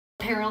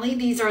apparently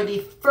these are the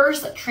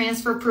first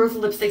transfer-proof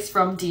lipsticks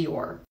from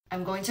Dior.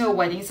 I'm going to a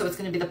wedding, so it's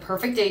going to be the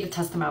perfect day to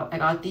test them out. I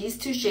got these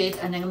two shades,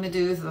 and I'm going to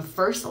do the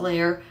first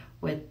layer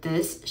with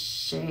this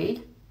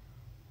shade.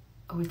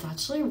 Oh, it's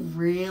actually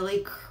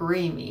really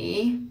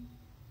creamy.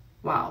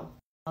 Wow.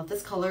 I love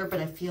this color, but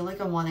I feel like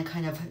I want to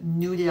kind of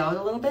nude it out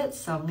a little bit,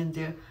 so I'm going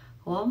to do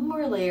one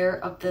more layer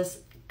of this.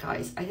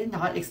 Guys, I did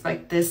not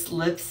expect this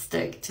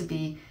lipstick to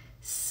be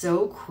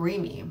so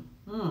creamy.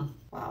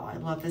 Wow, I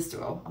love this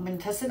duo. I'm going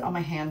to test it on my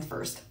hands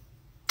first.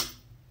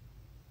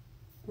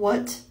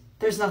 What?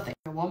 There's nothing.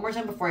 One more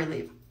time before I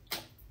leave.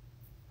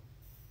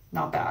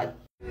 Not bad.